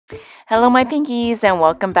Hello my pinkies and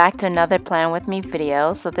welcome back to another Plan With Me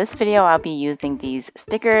video. So this video I'll be using these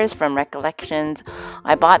stickers from Recollections.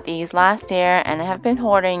 I bought these last year and I have been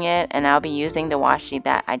hoarding it, and I'll be using the washi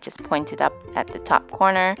that I just pointed up at the top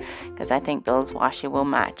corner because I think those washi will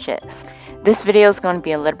match it. This video is going to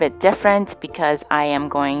be a little bit different because I am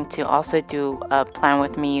going to also do a Plan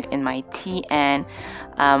With Me in my TN.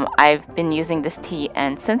 I've been using this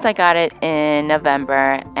TN since I got it in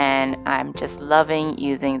November, and I'm just loving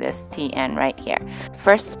using this TN right here.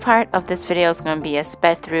 First part of this video is going to be a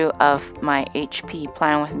sped through of my HP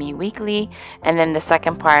Plan With Me weekly, and then the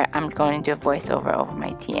second part I'm going to do a voiceover over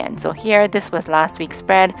my TN. So here, this was last week's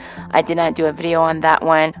spread. I did not do a video on that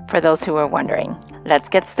one for those who were wondering. Let's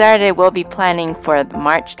get started. We'll be planning for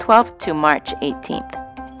March 12th to March 18th.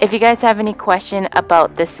 If you guys have any question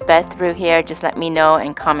about this sped through here, just let me know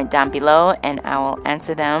and comment down below and I will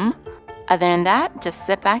answer them. Other than that, just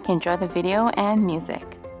sit back, enjoy the video and music.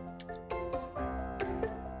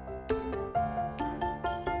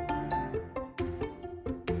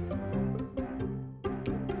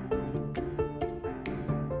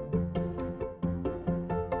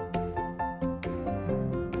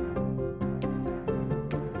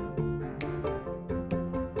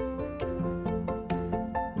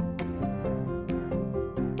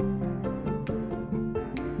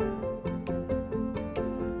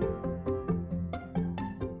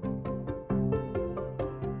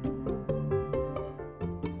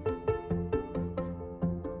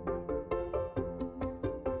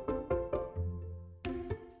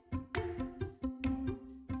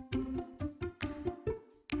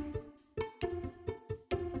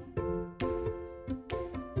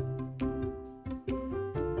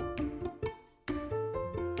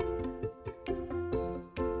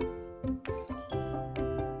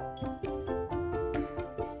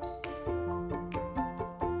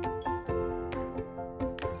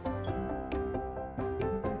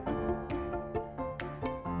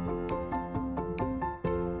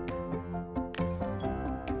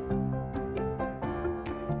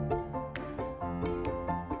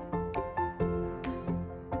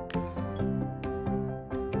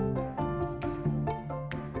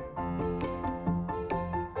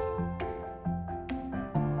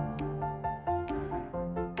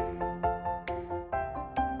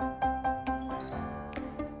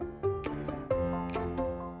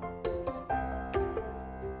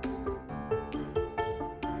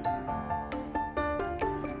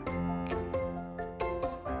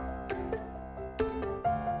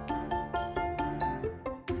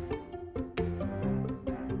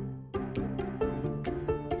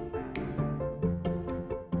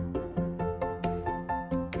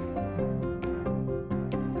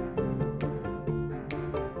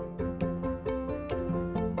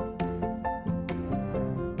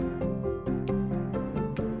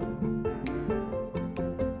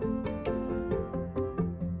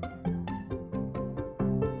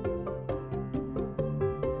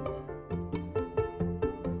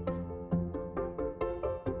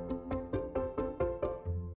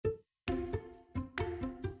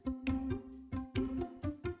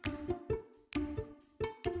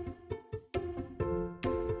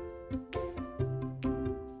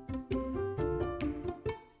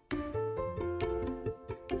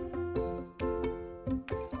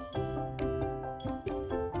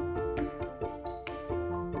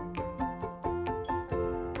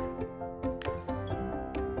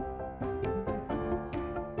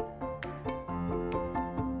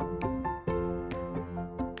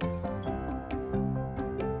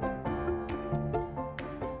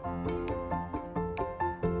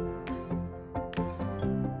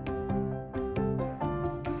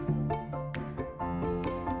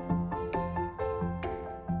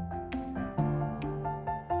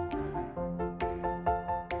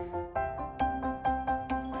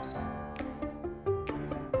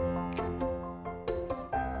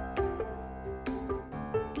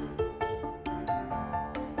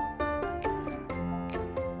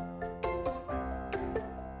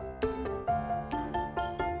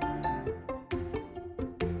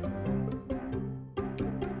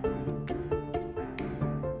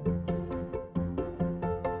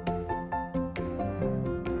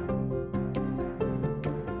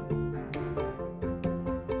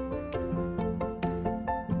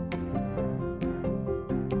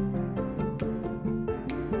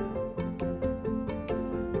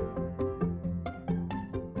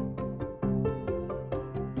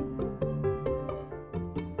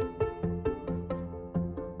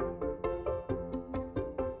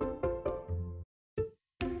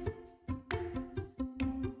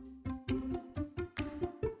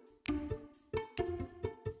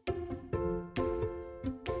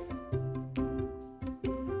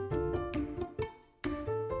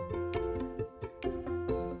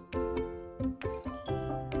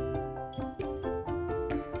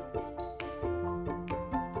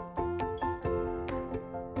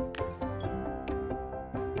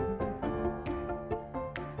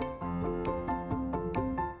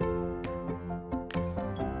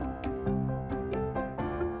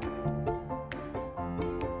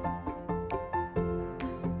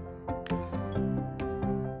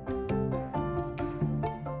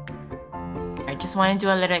 just want to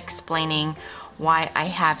do a little explaining why I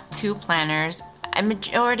have 2 planners. A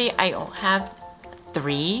majority I have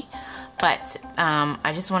 3, but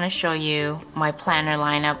I just want to show you my planner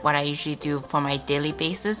lineup, what I usually do for my daily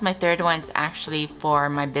basis. My 3rd one's actually for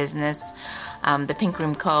my business,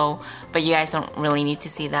 ThePinkRoomCo, but you guys don't really need to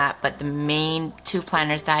see that. But the main 2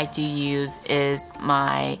 planners that I do use is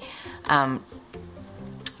my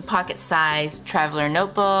pocket size traveler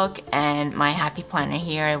notebook and my happy planner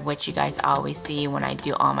here, which you guys always see when I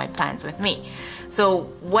do all my plans with me. So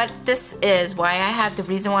what this is, the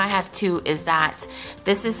reason why I have 2 is that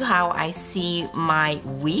this is how I see my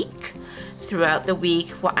week throughout the week,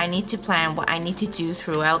 what I need to plan, what I need to do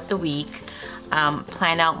throughout the week,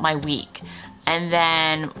 plan out my week. And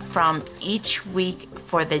then from each week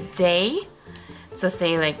for the day, so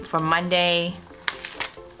say like for Monday,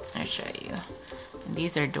 I'll show you. And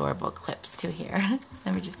these are adorable clips too here.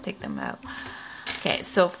 Let me just take them out. Okay,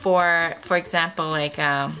 so for example, like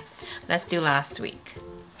let's do last week.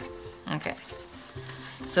 Okay,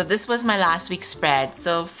 so this was my last week's spread.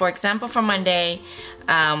 So for example, for Monday,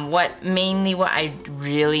 what I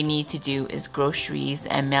really need to do is groceries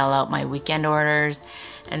and mail out my weekend orders.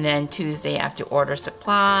 And then Tuesday, I have to order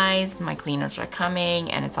supplies. My cleaners are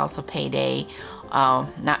coming, and it's also payday.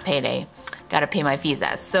 Not payday. Gotta pay my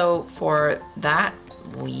visa. So for that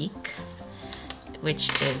week, which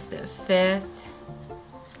is the 5th,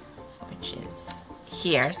 which is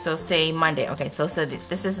here. So say Monday. Okay, so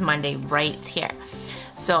this is Monday right here.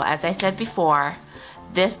 So as I said before,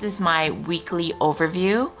 this is my weekly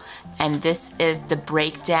overview, and this is the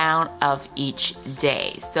breakdown of each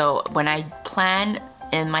day. So when I plan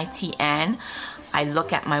in my TN, I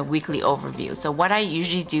look at my weekly overview. So what I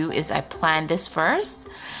usually do is I plan this first,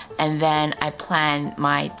 and then I plan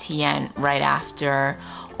my TN right after,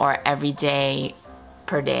 or every day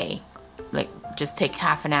per day. Like just take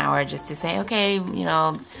half an hour just to say, okay, you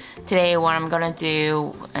know, today what I'm gonna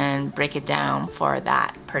do, and break it down for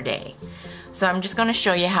that per day. So I'm just gonna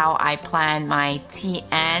show you how I plan my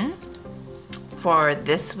TN for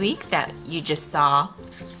this week that you just saw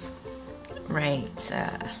right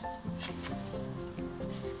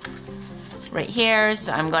here.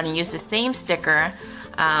 So I'm going to use the same sticker.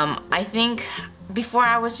 I think before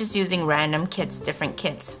I was just using random kits, different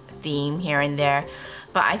kits theme here and there,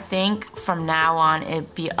 but I think from now on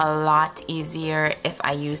it'd be a lot easier if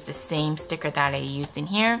I use the same sticker that I used in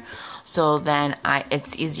here. So then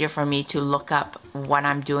it's easier for me to look up what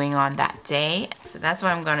I'm doing on that day. So that's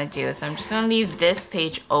what I'm gonna do. So I'm just gonna leave this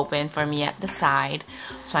page open for me at the side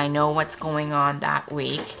so I know what's going on that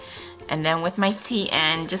week. And then with my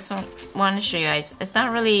TN, just want to show you guys, it's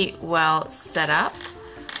not really well set up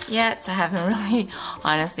yet. So I haven't really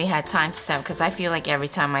honestly had time to set up, because I feel like every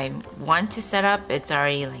time I want to set up, it's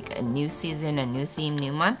already like a new season, a new theme,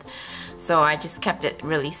 new month. So I just kept it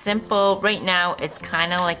really simple. Right now, it's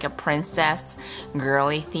kind of like a princess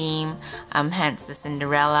girly theme, hence the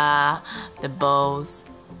Cinderella, the bows,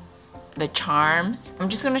 the charms. I'm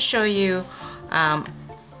just gonna show you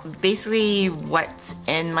basically what's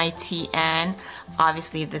in my TN.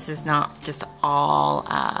 Obviously, this is not just all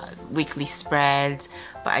weekly spreads,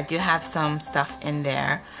 but I do have some stuff in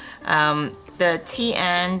there. The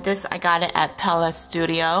TN, this I got it at Pella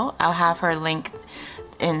Studio. I'll have her link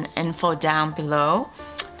in info down below.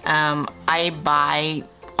 I buy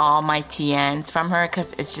all my TNs from her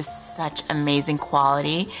because it's just such amazing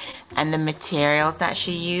quality, and the materials that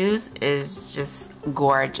she used is just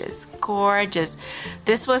gorgeous.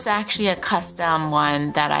 This was actually a custom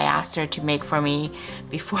one that I asked her to make for me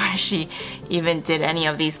before she even did any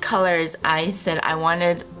of these colors. I said I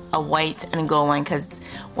wanted a white and gold one because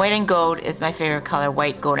white and gold is my favorite color.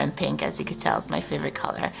 White, gold, and pink, as you can tell, is my favorite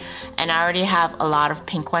color. And I already have a lot of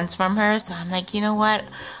pink ones from her, so I'm like, you know what?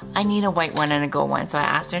 I need a white one and a gold one. So I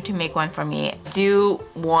asked her to make one for me. I do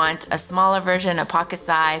want a smaller version, a pocket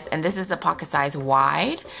size, and this is a pocket size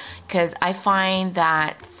wide, because I find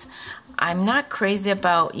that I'm not crazy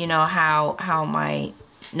about, you know, how my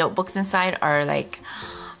notebooks inside are like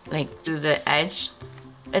through the edge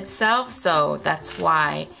itself. So that's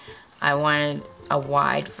why I wanted a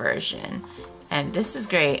wide version, and this is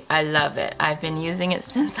great. I love it. I've been using it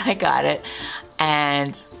since I got it,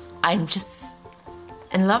 and I'm just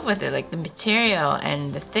in love with it. Like the material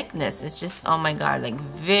and the thickness, it's just, oh my god, like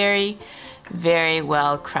very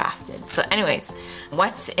well crafted. So anyways,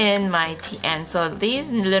 what's in my TN? So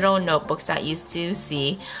these little notebooks that you do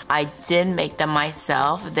see, I did make them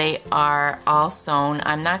myself. They are all sewn.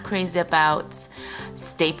 I'm not crazy about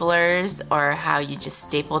staplers or how you just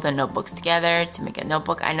staple the notebooks together to make a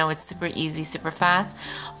notebook. I know it's super easy, super fast,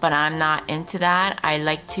 but I'm not into that. I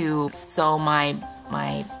like to sew my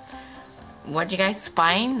what do you guys,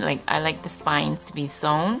 spine? Like, I like the spines to be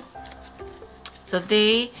sewn. So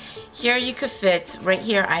here you could fit, right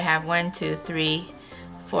here I have 1, 2, 3,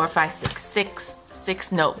 4, 5, 6,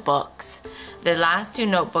 6 notebooks. The last 2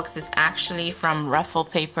 notebooks is actually from Ruffle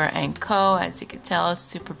Paper & Co. As you can tell,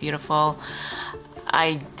 super beautiful.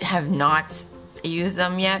 I have not used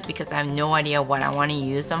them yet because I have no idea what I want to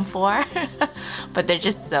use them for. But they're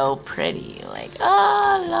just so pretty. Like,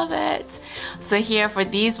 oh, I love it. So here for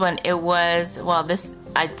these one, it was, well,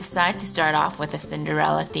 I decided to start off with a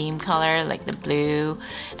Cinderella theme color, like the blue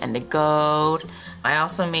and the gold. I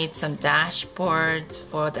also made some dashboards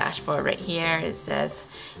for dashboard right here. It says,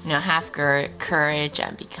 you know, have courage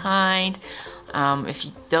and be kind.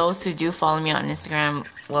 Those who do follow me on Instagram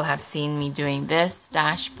will have seen me doing this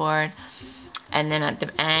dashboard. And then at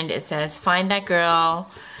the end it says, find that girl.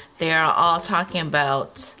 They are all talking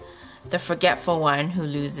about the forgetful one who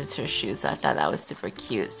loses her shoes. So I thought that was super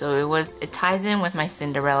cute. So it ties in with my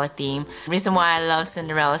Cinderella theme. Reason why I love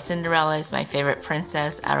Cinderella. Cinderella is my favorite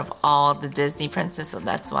princess out of all the Disney princesses, so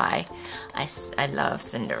that's why I love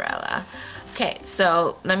Cinderella. Okay,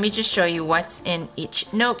 so let me just show you what's in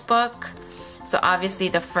each notebook. So obviously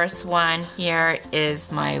the first one here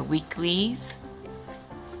is my weeklies.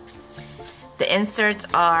 The inserts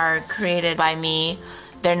are created by me.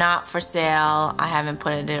 They're not for sale. I haven't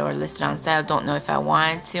put it or listed on sale. Don't know if I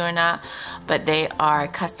want to or not, but they are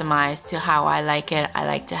customized to how I like it. I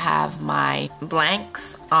like to have my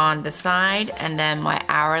blanks on the side and then my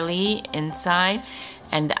hourly inside.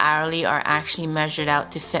 And the hourly are actually measured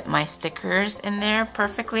out to fit my stickers in there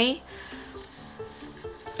perfectly.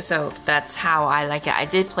 So that's how I like it. I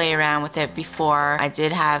did play around with it before. I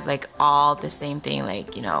did have like all the same thing,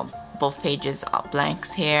 like, you know, both pages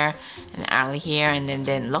blanks here and hourly here, and then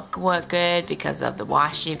didn't look good because of the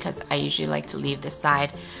washi, because I usually like to leave the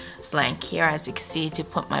side blank here, as you can see, to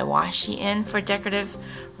put my washi in for decorative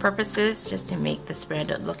purposes, just to make the spread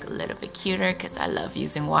look a little bit cuter, because I love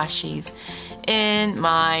using washis in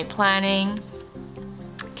my planning.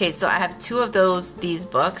 Okay, so I have 2 of these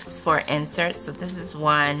books for inserts. So this is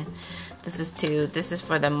 1, this is 2, this is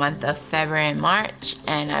for the month of February and March,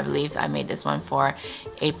 and I believe I made this one for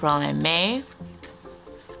April and May.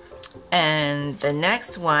 And the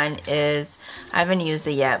next one is, I haven't used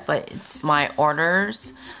it yet, but it's my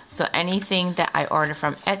orders. So anything that I order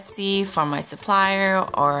from Etsy, from my supplier,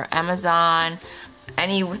 or Amazon,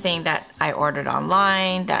 anything that I ordered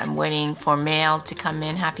online that I'm waiting for mail to come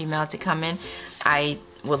in, happy mail to come in, I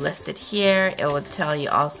will list it here. It will tell you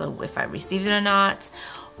also if I received it or not,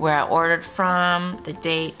 where I ordered from, the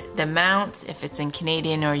date, the amount, if it's in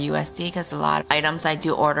Canadian or USD, because a lot of items I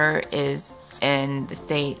do order is in the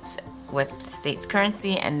States with the States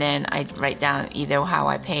currency, and then I write down either how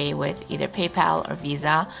I pay with either PayPal or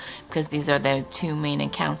Visa, because these are the 2 main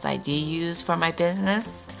accounts I do use for my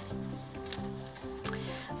business.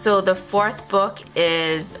 So the 4th book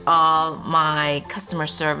is all my customer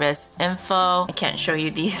service info. I can't show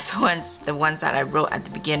you these ones, the ones that I wrote at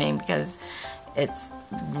the beginning, because it's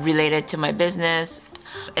related to my business.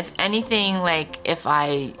 If anything, like if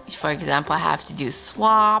I, for example, have to do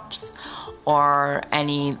swaps or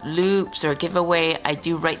any loops or giveaway, I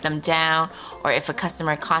do write them down. Or if a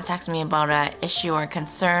customer contacts me about an issue or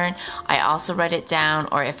concern, I also write it down.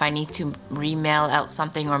 Or if I need to remail out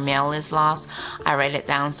something or mail is lost, I write it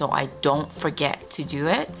down so I don't forget to do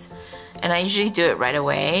it. And I usually do it right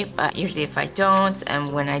away, but usually if I don't,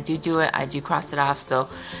 and when I do it, I do cross it off. So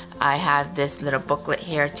I have this little booklet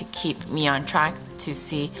here to keep me on track to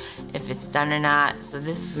see if it's done or not. So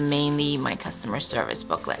this is mainly my customer service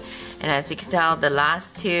booklet. And as you can tell, the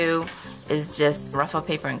last 2 is just Ruffle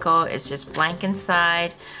Paper & Co. It's just blank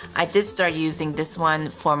inside. I did start using this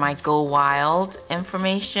one for my Go Wild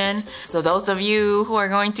information. So those of you who are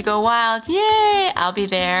going to go wild, yay! I'll be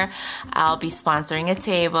there. I'll be sponsoring a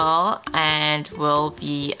table, and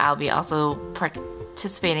I'll be also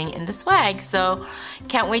participating in the swag. So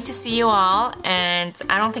can't wait to see you all. And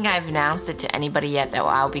I don't think I've announced it to anybody yet that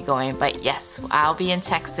I'll be going, but yes, I'll be in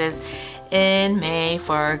Texas in May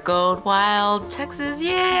for Go Wild Texas,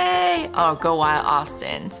 yay! Or Go Wild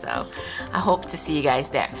Austin. So I hope to see you guys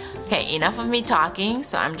there. Okay, enough of me talking.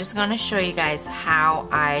 So I'm just gonna show you guys how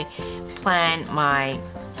I plan my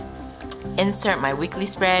insert my weekly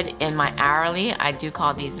spread in my hourly. I do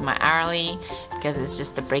call these my hourly because it's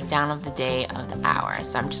just the breakdown of the day of the hour.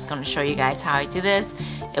 So I'm just going to show you guys how I do this.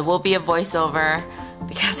 It will be a voiceover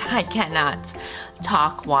because I cannot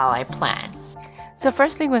talk while I plan. So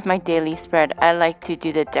firstly, with my daily spread, I like to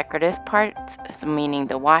do the decorative parts, so meaning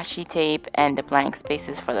the washi tape and the blank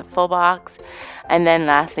spaces for the full box. And then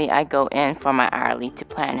lastly, I go in for my hourly to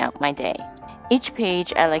plan out my day. Each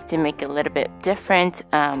page I like to make a little bit different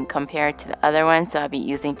compared to the other one, so I'll be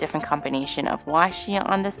using different combination of washi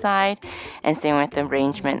on the side and same with the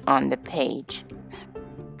arrangement on the page.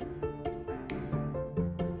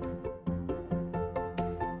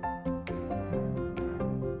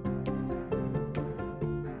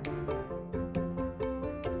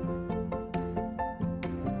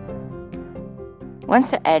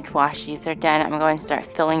 Once the edge washes are done, I'm going to start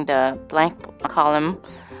filling the blank column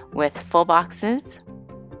with full boxes.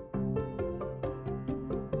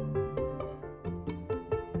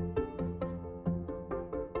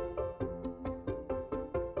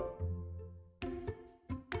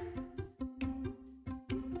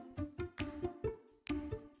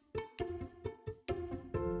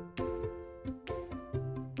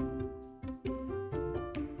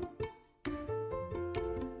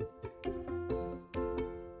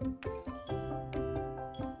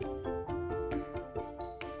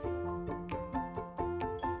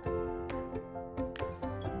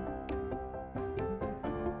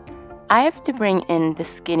 I have to bring in the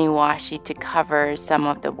skinny washi to cover some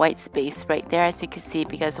of the white space right there, as you can see,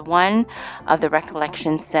 because one of the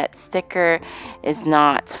recollection set sticker is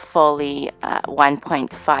not fully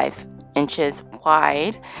 1.5 inches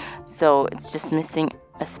wide, so it's just missing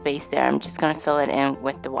a space there. I'm just going to fill it in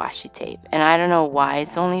with the washi tape, and I don't know why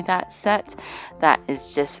it's only that set. That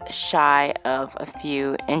is just shy of a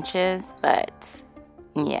few inches, but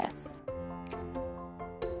yes.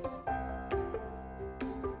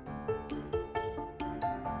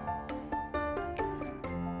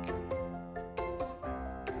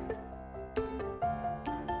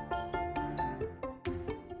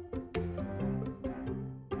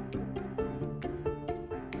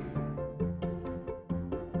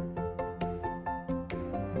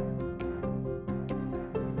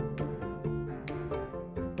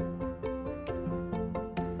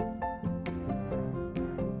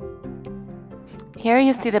 Here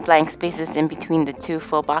you see the blank spaces in between the two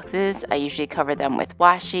full boxes. I usually cover them with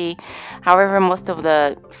washi. However, most of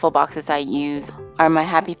the full boxes I use are my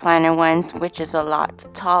Happy Planner ones, which is a lot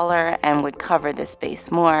taller and would cover the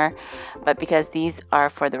space more. But because these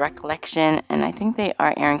are for the recollection, and I think they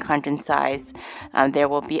are Erin Condren size, there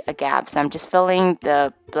will be a gap. So I'm just filling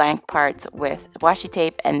the blank parts with washi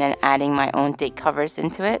tape and then adding my own date covers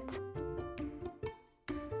into it.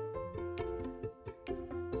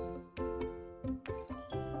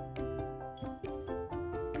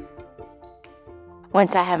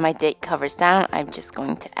 Once I have my date covers down, I'm just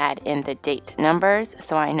going to add in the date numbers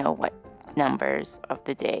so I know what numbers of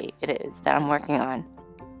the day it is that I'm working on.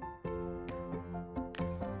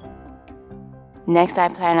 Next, I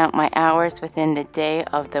plan out my hours within the day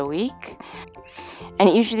of the week.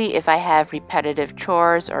 And usually if I have repetitive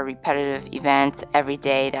chores or repetitive events every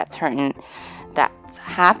day that's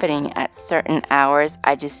happening at certain hours,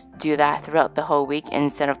 I just do that throughout the whole week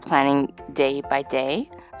instead of planning day by day.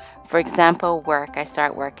 For example, work, I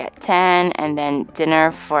start work at 10, and then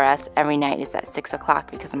dinner for us every night is at 6 o'clock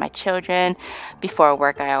because of my children. Before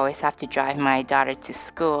work, I always have to drive my daughter to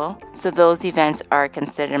school. So those events are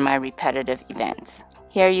considered my repetitive events.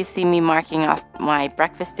 Here you see me marking off my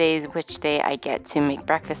breakfast days, which day I get to make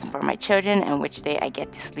breakfast for my children and which day I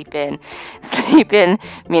get to sleep in. Sleep in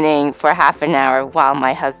meaning for half an hour while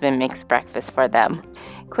my husband makes breakfast for them.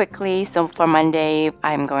 Quickly, so for Monday,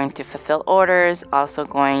 I'm going to fulfill orders, also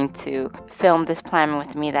going to film this plan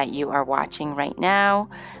with me that you are watching right now.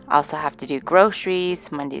 I also have to do groceries.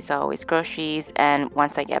 Monday's always groceries, and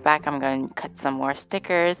once I get back, I'm going to cut some more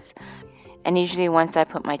stickers. And usually once I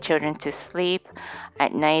put my children to sleep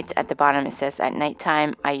at night, at the bottom it says at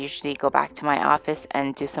nighttime, I usually go back to my office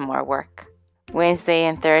and do some more work. Wednesday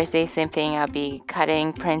and Thursday, same thing. I'll be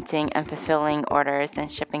cutting, printing, and fulfilling orders and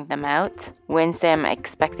shipping them out. Wednesday, I'm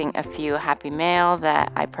expecting a few Happy Mail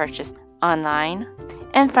that I purchased online.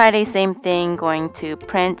 And Friday, same thing, going to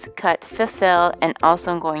print, cut, fulfill, and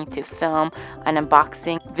also I'm going to film an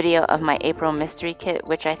unboxing video of my April mystery kit,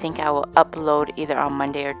 which I think I will upload either on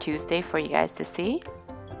Monday or Tuesday for you guys to see.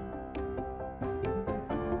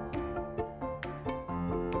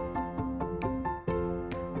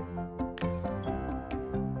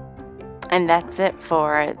 And that's it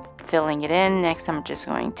for filling it in. Next, I'm just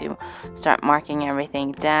going to start marking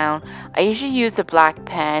everything down. I usually use a black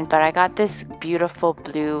pen, but I got this beautiful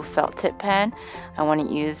blue felt tip pen I want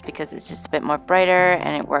to use because it's just a bit more brighter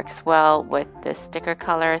and it works well with the sticker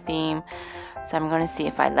color theme. So I'm going to see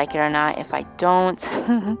if I like it or not. If I don't,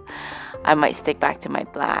 I might stick back to my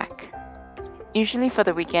black. Usually for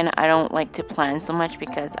the weekend, I don't like to plan so much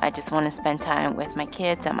because I just want to spend time with my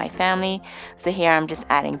kids and my family. So here I'm just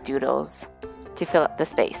adding doodles to fill up the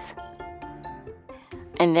space.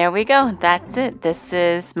 And there we go. That's it. This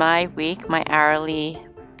is my week, my hourly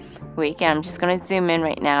week. And I'm just going to zoom in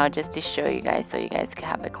right now just to show you guys so you guys can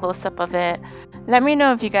have a close-up of it. Let me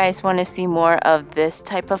know if you guys want to see more of this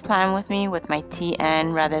type of plan with me with my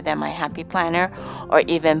TN rather than my happy planner, or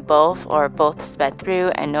even both, or both sped through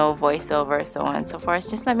and no voiceover, so on and so forth.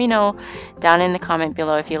 Just let me know down in the comment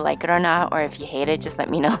below if you like it or not, or if you hate it, just let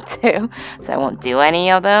me know too, so I won't do any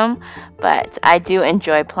of them. But I do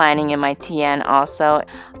enjoy planning in my TN also.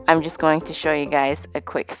 I'm just going to show you guys a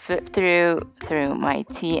quick flip through my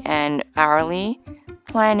TN hourly.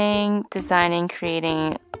 Planning, designing,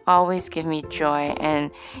 creating always give me joy,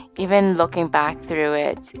 and even looking back through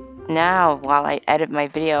it now while I edit my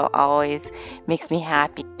video always makes me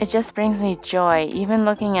happy. It just brings me joy, even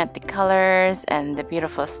looking at the colors and the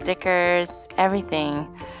beautiful stickers, everything.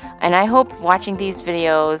 And I hope watching these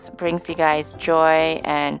videos brings you guys joy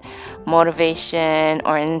and motivation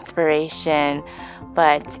or inspiration.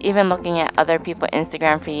 But even looking at other people's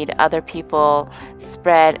Instagram feed, other people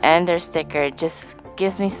spread and their sticker just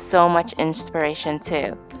gives me so much inspiration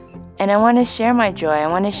too. And I want to share my joy, I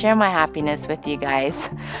want to share my happiness with you guys.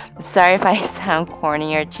 Sorry if I sound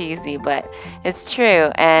corny or cheesy, but it's true,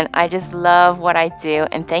 and I just love what I do,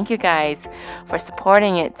 and thank you guys for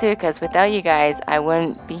supporting it too, because without you guys I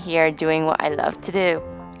wouldn't be here doing what I love to do.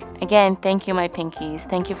 Again, thank you my pinkies,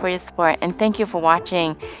 thank you for your support, and thank you for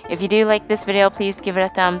watching. If you do like this video, please give it a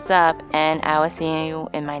thumbs up, and I will see you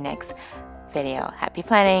in my next video. Happy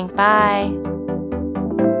planning, bye!